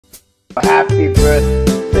Happy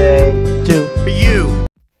birthday to you.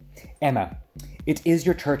 Emma, it is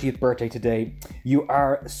your 30th birthday today. You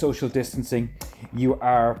are social distancing. You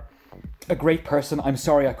are a great person. I'm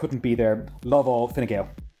sorry I couldn't be there. Love all, Fine Gael.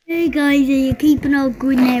 Hey guys, are you keeping all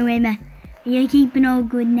good now, Emma? Are you keeping all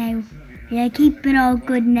good now? Are you keeping all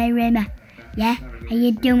good now, Emma? Yeah? Are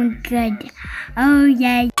you doing good? Oh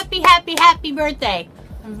yeah. Happy birthday.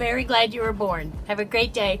 I'm very glad you were born. Have a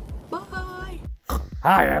great day. Bye.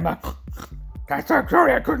 Hi, Emma. I'm so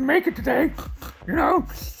sorry I couldn't make it today. You know,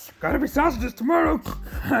 gotta be sausages tomorrow.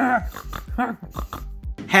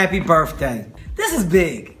 Happy birthday. This is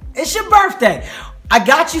big. It's your birthday. I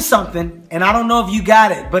got you something, and I don't know if you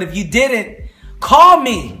got it, but if you didn't, call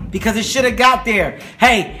me, because it should have got there.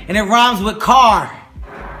 Hey, and it rhymes with car.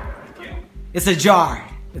 It's a jar.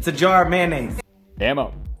 It's a jar of mayonnaise.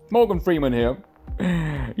 Emma, Morgan Freeman here.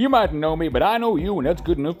 You might know me, but I know you, and that's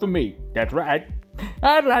good enough for me. That's right.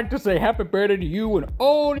 I'd like to say happy birthday to you and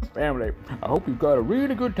all your family. I hope you've got a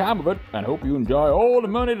really good time of it, and I hope you enjoy all the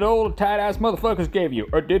money that all the tight-ass motherfuckers gave you,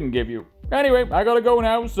 or didn't give you. Anyway, I gotta go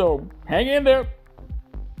now, so hang in there.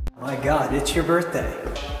 My God, it's your birthday.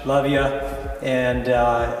 Love you, and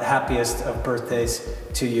happiest of birthdays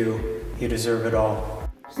to you. You deserve it all.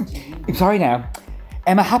 I'm sorry now.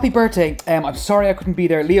 Emma, happy birthday. I'm sorry I couldn't be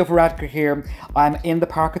there. Leo Varadkar here. I'm in the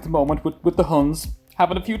park at the moment with the Huns,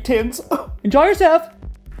 having a few tins. Enjoy yourself.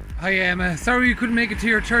 Hi Emma, sorry you couldn't make it to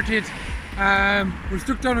your 30th. We're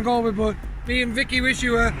stuck down in Galway, but me and Vicky wish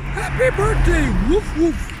you a happy birthday. Woof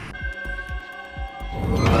woof.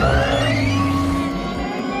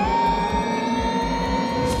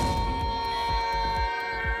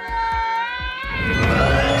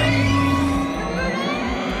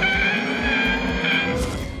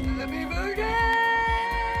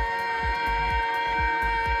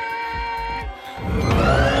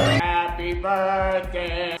 Happy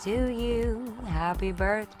birthday To you. Happy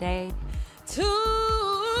birthday to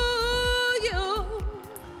you.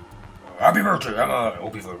 Happy birthday, Emma. I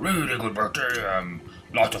hope you have a really good birthday.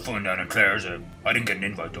 Lots of fun down in Clare's. I didn't get an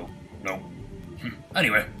invite though. No.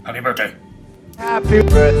 Anyway, happy birthday. Happy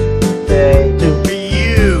birthday to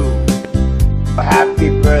you. Happy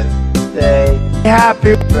birthday.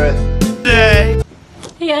 Happy birthday.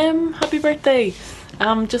 Hey happy birthday.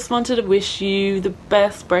 Just wanted to wish you the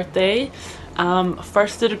best birthday.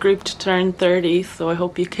 First of the group to turn 30, so I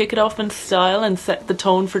hope you kick it off in style and set the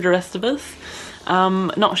tone for the rest of us.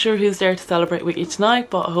 Not sure who's there to celebrate with you tonight,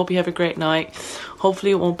 but I hope you have a great night.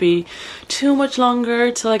 Hopefully it won't be too much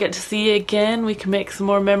longer till I get to see you again. We can make some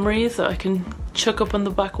more memories that I can chuck up on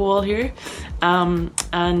the back wall here.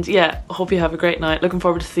 And yeah, hope you have a great night. Looking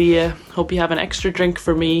forward to see you. Hope you have an extra drink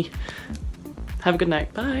for me. Have a good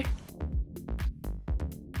night. Bye.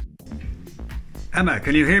 Emma,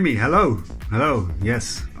 can you hear me? Hello? Hello?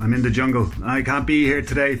 Yes, I'm in the jungle. I can't be here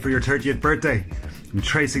today for your 30th birthday.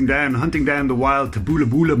 I'm hunting down the wild Taboola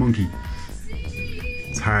Boola monkey.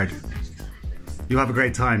 It's hard. You have a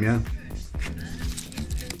great time, yeah?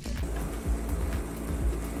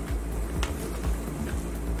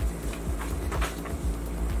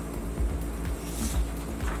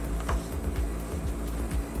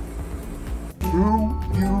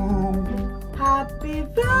 Happy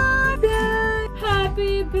birthday.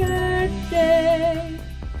 Happy birthday.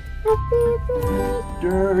 Happy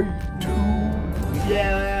birthday to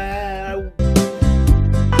you.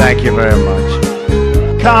 Thank you very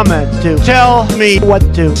much. Comment to tell me what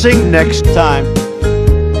to sing next time.